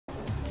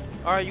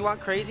Alright, you want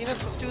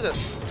craziness? Let's do this.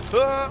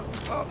 I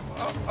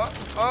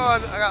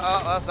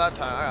got less that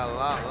time. I got a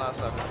lot less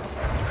that time.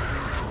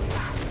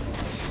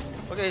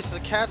 Okay, so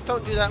the cats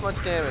don't do that much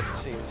damage, it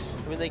seems.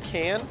 I mean, they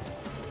can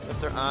if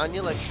they're on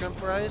you, like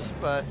shrimp rice,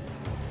 but...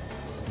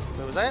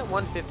 Wait, was I at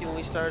 150 when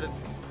we started?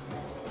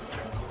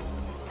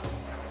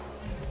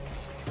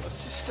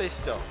 Let's just stay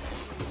still.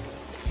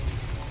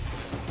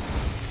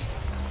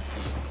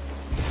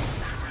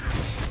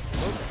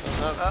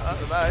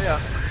 That's a bad idea.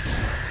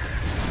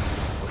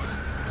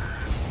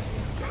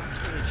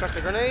 You chucked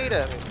a grenade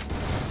at me.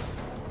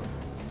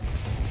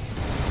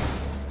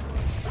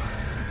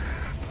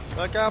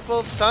 Look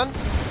apples, son.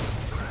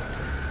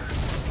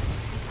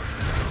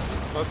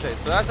 Okay,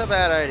 so that's a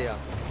bad idea.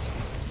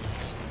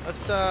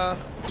 Let's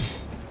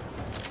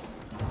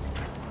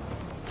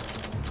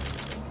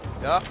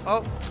yeah,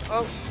 oh.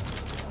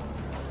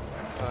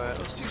 Alright,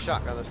 let's do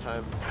shotgun this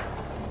time.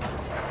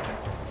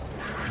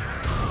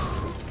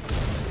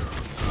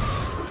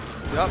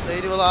 Yup,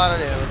 they do a lot of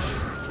damage.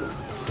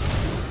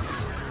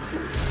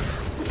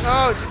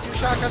 Oh, did you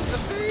shotgun to the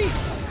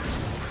face?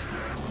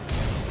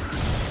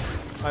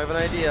 I have an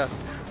idea.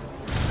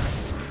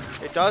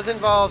 It does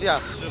involve,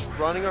 yes, just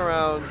running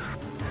around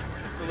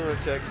the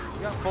lunatic.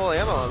 We got full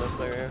ammo on this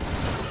thing here.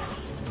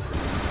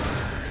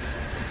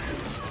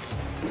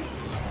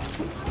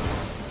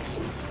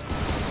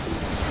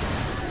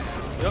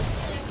 Yep.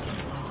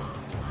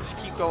 Just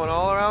keep going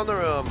all around the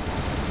room.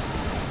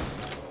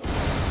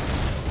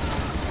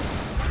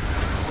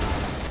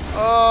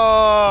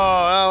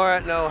 Oh, now we're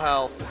at no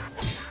health.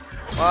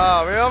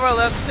 Wow, real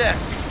realistic.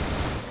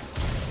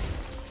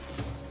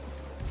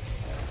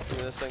 Give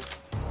me this thing.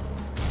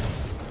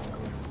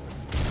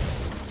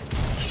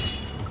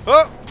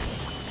 Oh!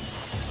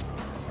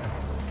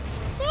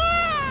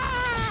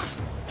 Ah!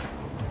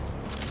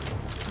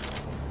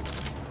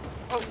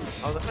 Oh,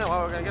 I was like, man,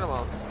 wow, we're gonna get them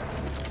all.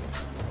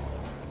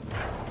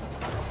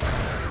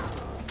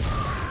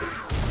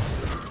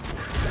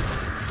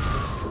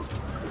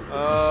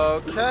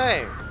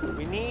 Okay,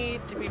 we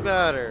need to be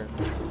better.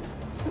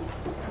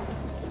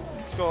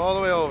 Let's go all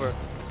the way over.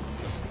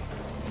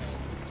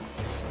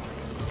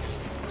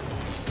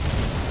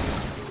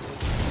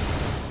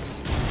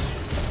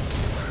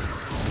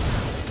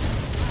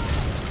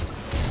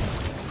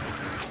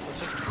 Let's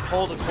just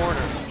hold a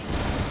corner.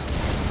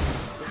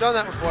 We've done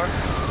that before.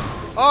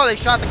 Oh, they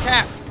shot the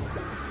cat.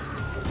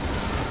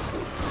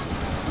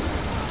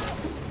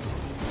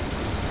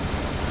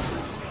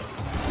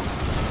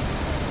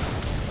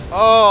 Oh,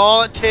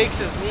 all it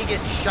takes is me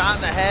getting shot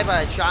in the head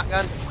by a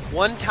shotgun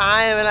one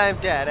time and I'm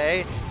dead,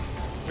 eh?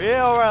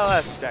 Real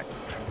realistic.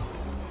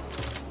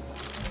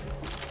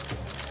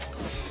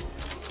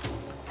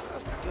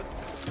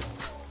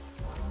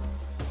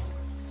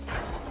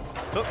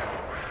 Oh.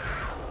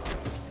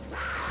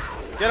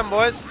 Get them,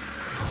 boys.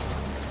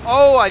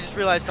 Oh, I just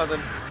realized something.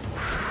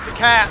 The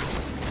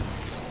cats.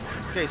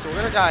 Okay, so we're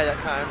gonna die that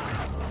time.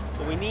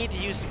 But we need to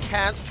use the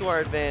cats to our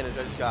advantage.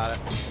 I just got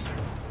it.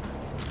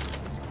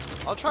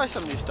 I'll try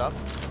some new stuff.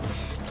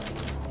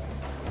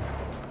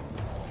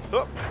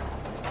 Oh.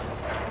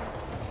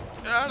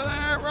 Get out of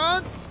there,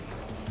 run!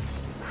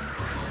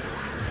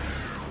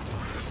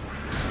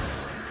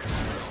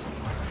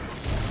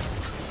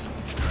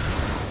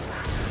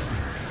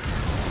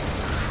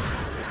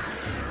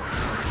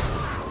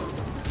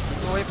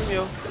 Keep away from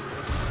you.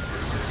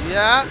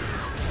 Yeah.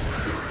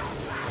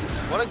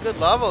 What a good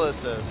level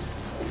this is.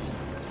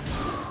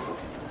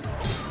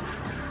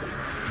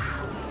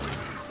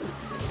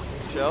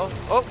 Chill.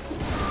 Oh!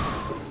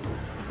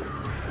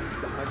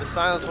 I had to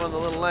silence one of the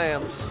little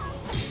lambs.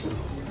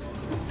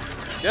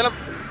 Get him!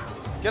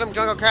 Get him,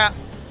 Jungle Cat!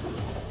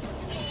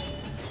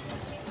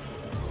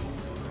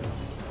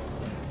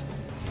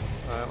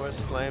 Alright, where's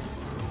the flame?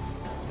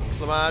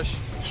 Flamage.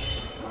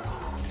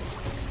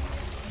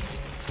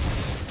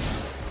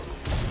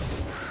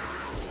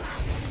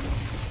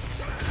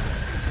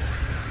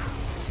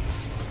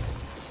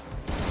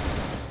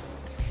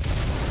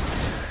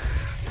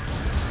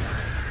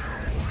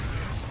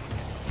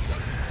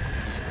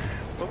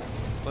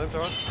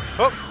 Flamethrower.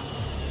 Oh!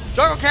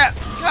 Jungle Cat!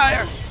 Get out of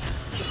here!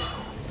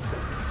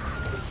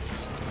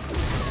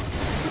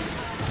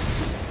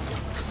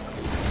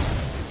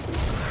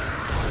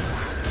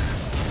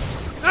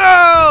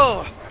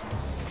 No!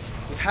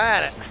 We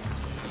had it.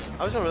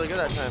 I was doing really good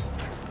that time.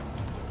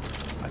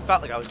 I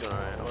felt like I was doing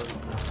alright. I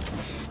wasn't.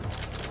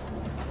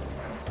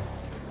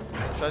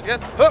 Try it again.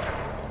 Oh!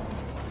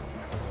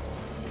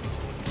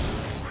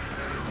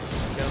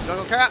 Get him,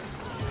 Jungle Cat.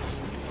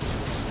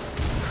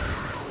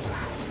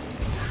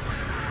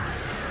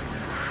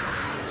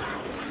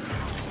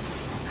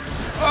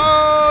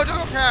 Oh,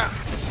 Jungle Cat!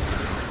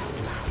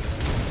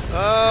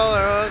 Oh,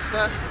 there was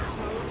that.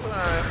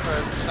 Alright, for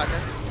a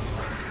second.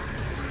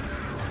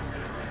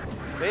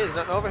 Hey, there's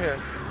nothing over here.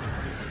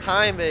 It's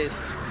time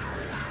based.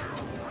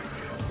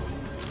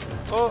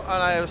 Oh,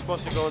 and I was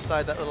supposed to go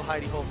inside that little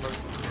hidey hole for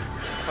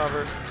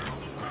cover.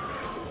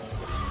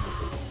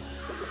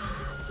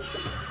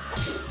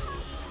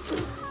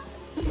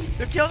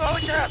 You killed all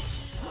the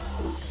cats!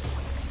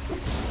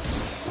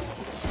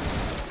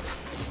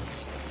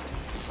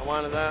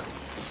 wanted that.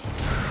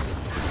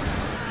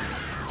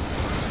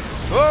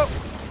 Oh!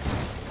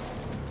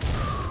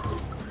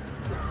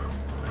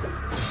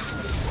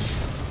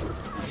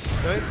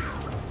 Okay.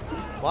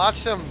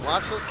 Watch them.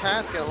 Watch those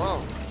cats get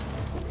along.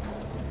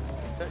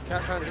 That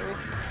cat trying to get me.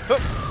 Oh!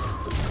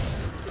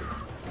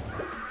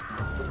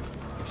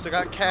 Still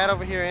got cat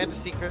over here and the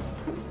secret.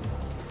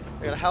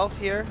 I got a health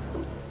here.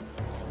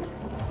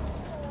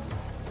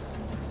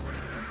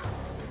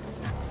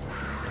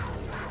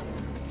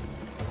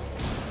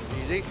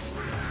 Easy.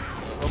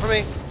 Go for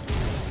me.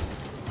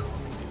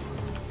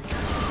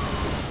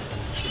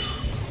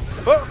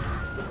 Oh!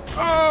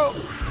 Oh!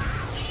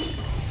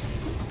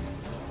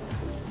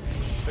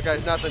 That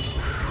guy's nothing.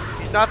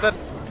 He's nothing.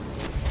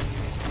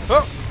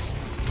 Oh!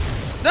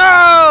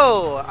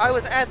 No! I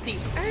was at the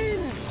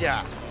end.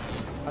 I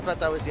thought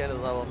that was the end of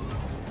the level.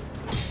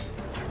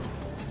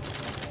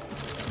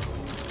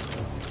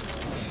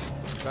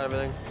 Got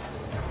everything.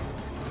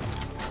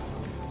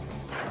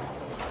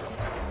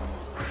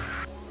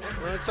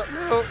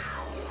 No.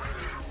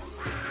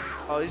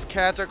 Oh, these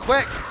cats are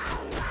quick.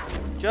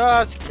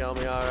 Just kill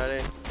me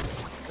already.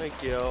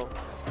 Thank you.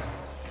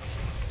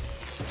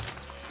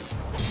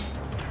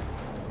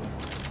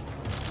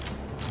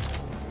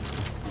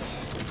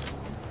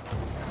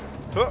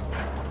 Huh.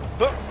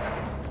 Huh.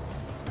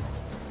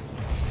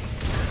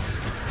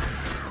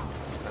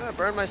 I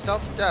burned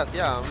myself to death.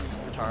 Yeah, I'm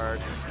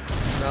retarded.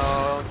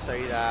 No, don't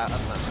say that.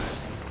 That's not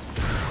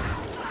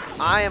nice.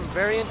 I am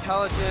very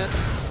intelligent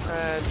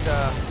and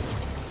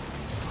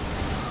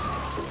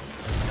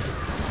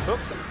oh.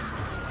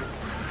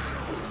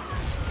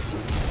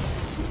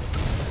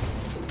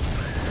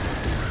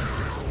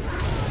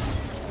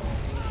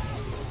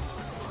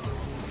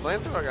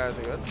 Flamethrower guys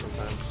are good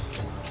sometimes.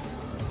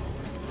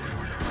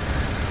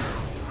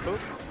 Oh.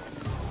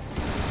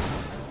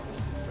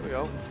 There we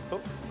go.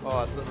 Oh, oh,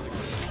 that's literally good.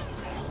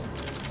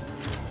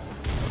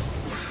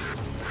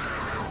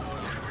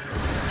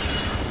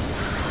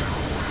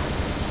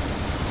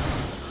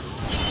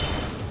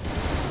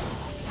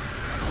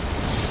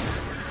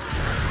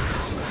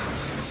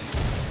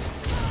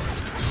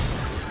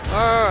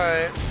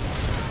 Alright.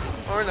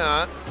 Or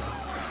not.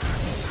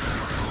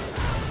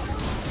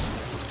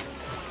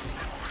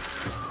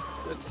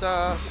 It's,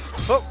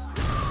 oh!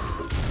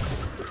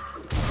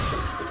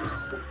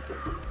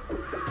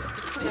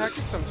 It's pretty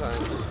hectic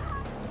sometimes.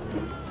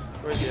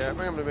 Where's he at?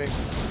 Bring him to me.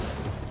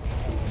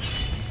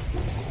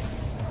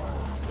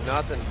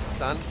 Nothing,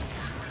 son.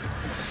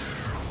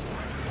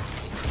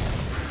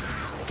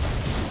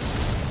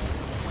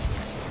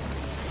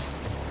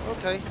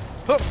 Okay.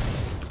 Huh.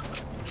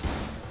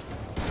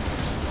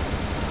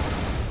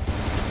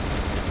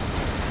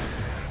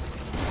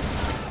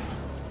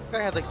 I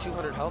had like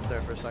 200 health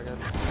there for a second.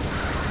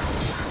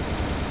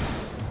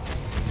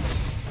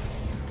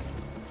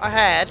 I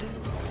had.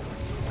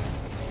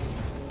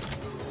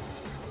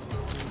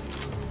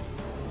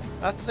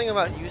 That's the thing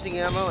about using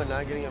ammo and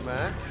not getting it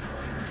back.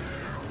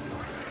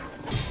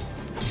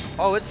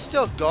 Oh, it's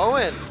still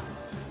going.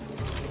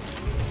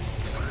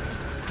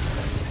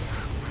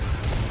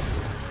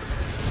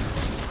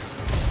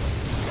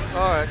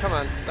 Alright, come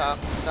on. Stop,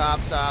 stop,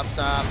 stop,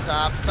 stop,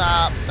 stop,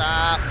 stop,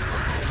 stop.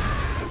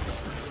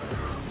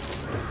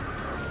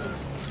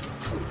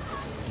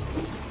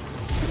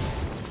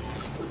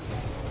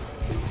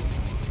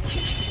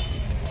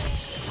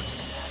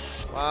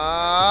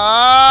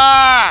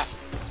 Ah!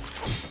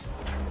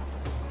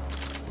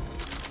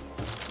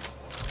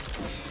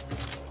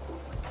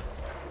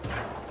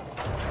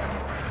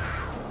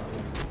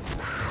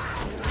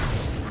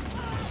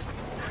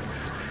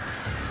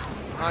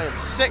 I am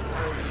sick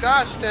of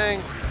gosh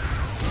dang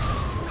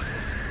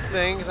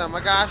things on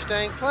my gosh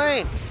dang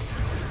plane.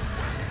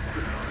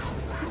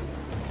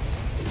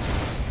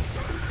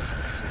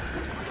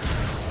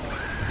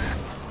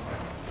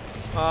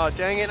 Oh,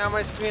 dang it, now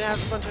my screen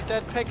has a bunch of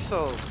dead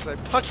pixels. I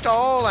punched a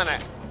hole in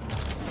it.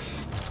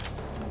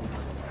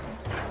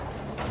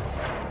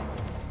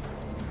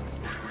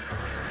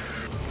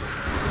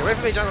 Away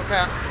from me, Jungle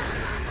Cat.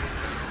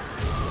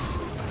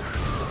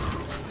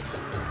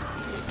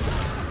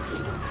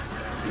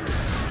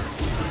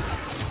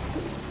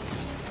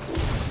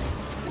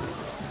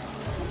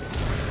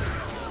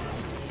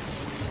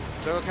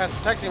 Jungle Cat's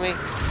protecting me.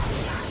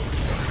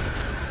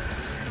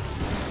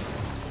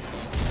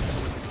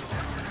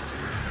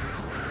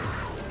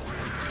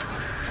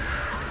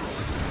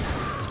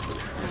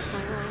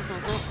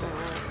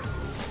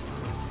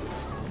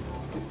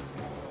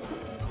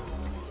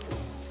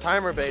 It's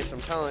timer based,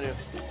 I'm telling you.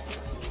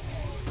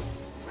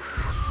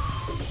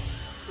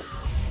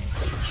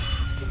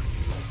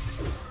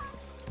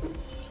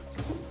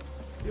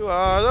 You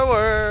are the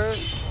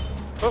worst.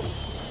 Oh.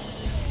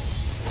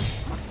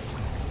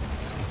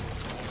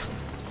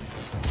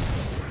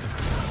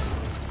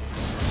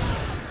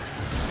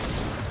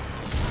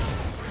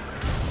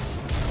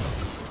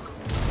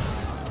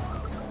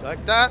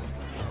 Like that.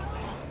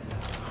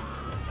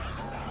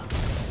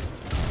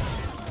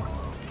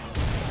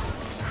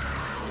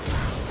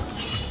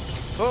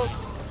 Oh,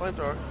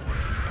 flamethrower.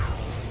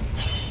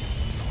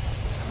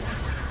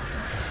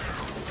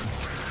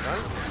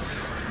 Done?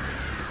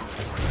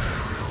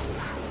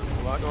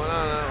 A lot going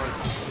on in that one.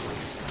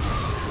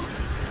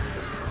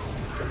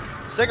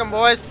 Sick 'em,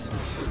 boys.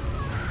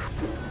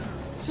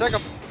 Sick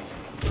 'em.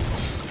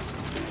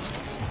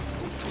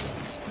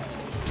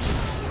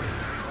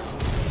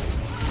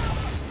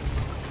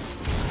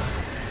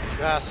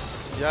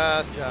 Yes,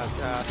 yes, yes,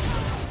 yes.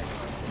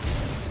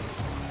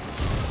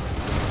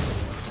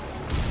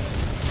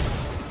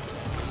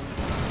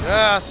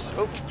 Yes.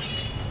 Oh.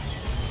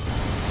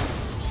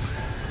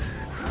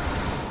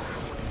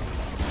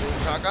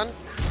 Shotgun.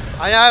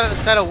 I haven't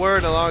said a word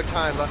in a long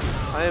time, but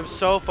I am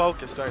so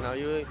focused right now.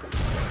 You.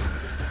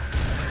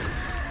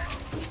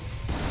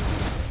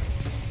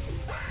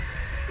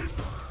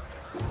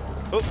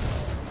 Oh.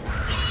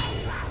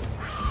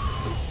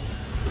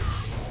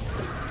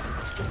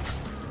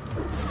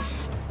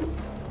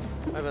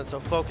 I've been so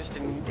focused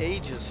in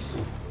ages.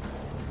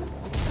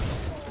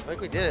 I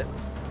think we did it.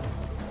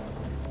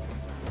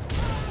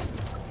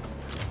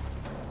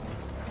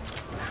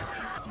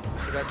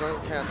 We got Jungle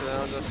Cats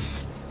around us.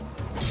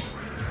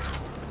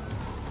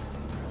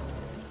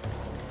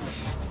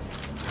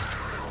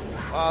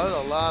 Wow, there's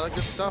a lot of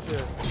good stuff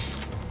here.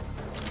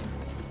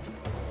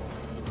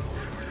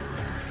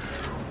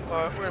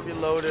 Alright, we're gonna be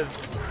loaded.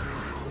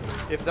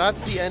 If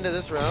that's the end of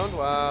this round,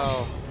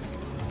 wow.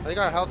 I think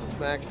our health is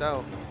maxed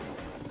out.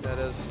 That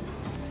is.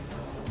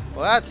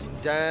 Well, that's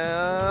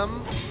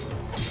damn.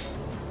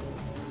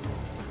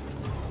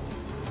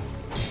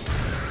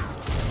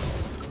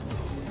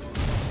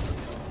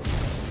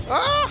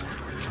 Ah!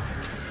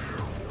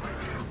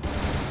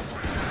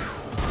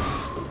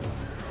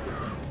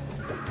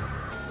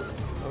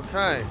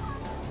 Okay.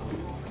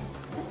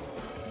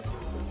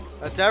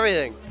 That's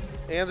everything.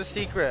 And the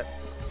secret.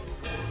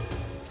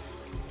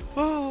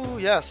 Oh,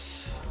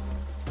 yes.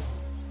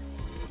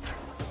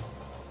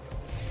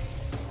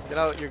 Get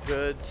out your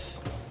goods.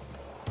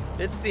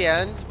 It's the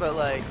end, but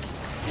like,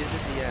 is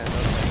it the end?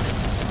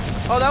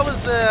 Oh, that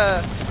was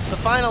the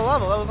final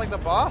level. That was like the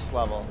boss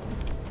level.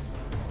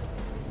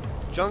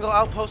 Jungle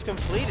Outpost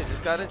completed.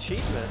 Just got an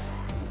achievement.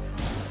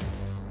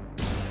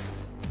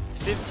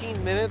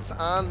 15 minutes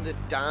on the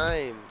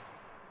dime.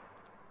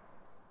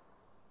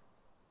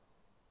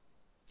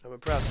 I'm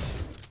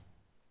impressed.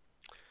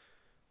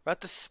 We're at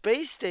the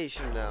space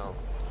station now.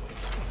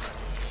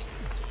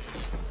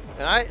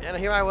 And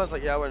here I was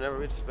like, yeah, we'll never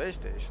reach the space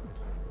station.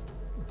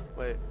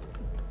 Wait.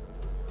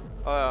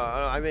 Oh,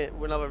 I mean,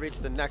 we'll never reach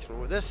the next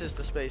one. This is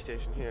the space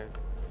station here.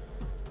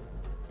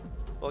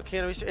 Well,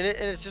 can't reach, and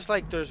it's just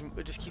like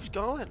it just keeps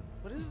going.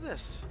 What is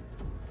this?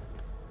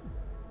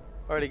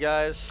 Alrighty,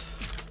 guys.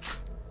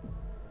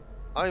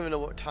 I don't even know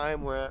what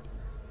time we're at,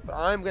 but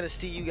I'm gonna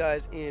see you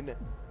guys in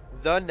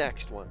the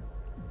next one.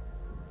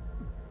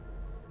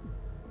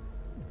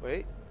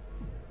 Wait.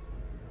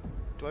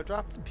 Do I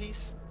drop the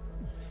piece?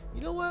 You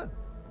know what?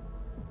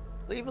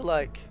 Leave a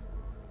like.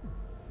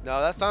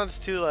 No, that sounds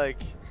too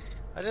like.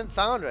 I didn't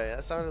sound right.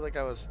 That sounded like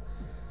I was.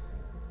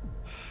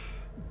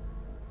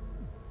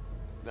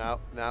 Now,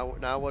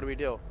 what do we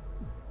do?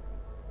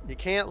 You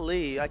can't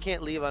leave. I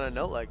can't leave on a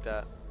note like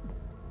that.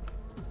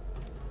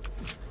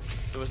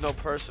 There was no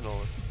personal,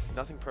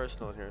 nothing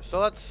personal in here. So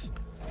let's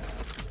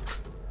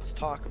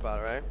talk about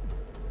it,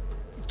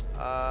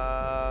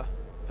 right?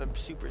 Been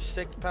super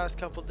sick the past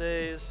couple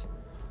days.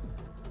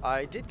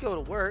 I did go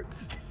to work.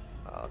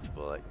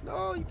 People are like,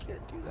 no, you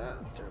can't do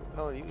that. That's terrible.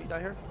 Oh, you die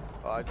here?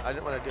 Oh, I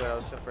didn't want to do it. I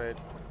was afraid.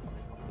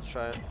 Let's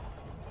try it.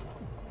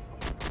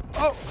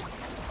 Oh!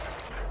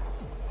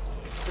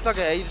 It's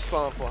okay. You just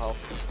spawn on full health.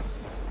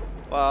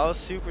 Wow, I was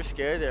super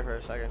scared there for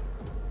a second.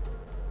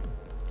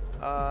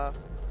 Because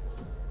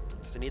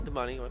I need the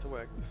money. I want to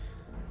work.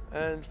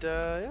 And,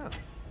 yeah.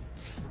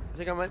 I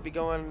think I might be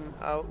going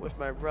out with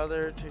my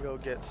brother to go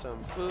get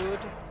some food.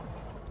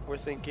 We're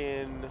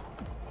thinking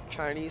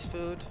Chinese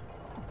food.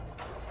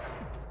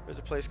 There's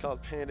a place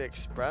called Panda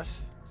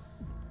Express.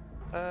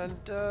 And,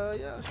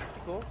 yeah, it's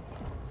pretty cool.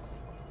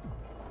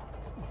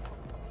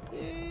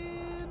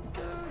 And,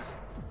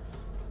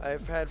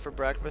 I've had for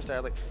breakfast, I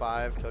had like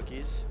 5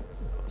 cookies.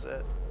 That was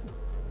it.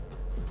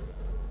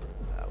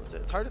 That was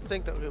it. It's hard to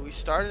think that we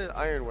started at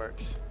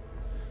Ironworks.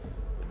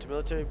 Went to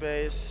military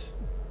base.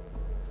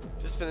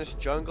 Just finished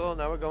jungle.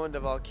 Now we're going to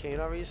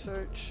volcano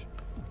research.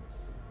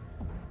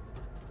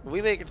 When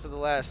we make it to the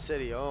last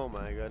city, oh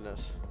my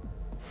goodness.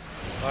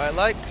 Alright,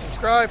 like,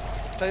 subscribe,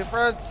 tell your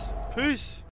friends. Peace.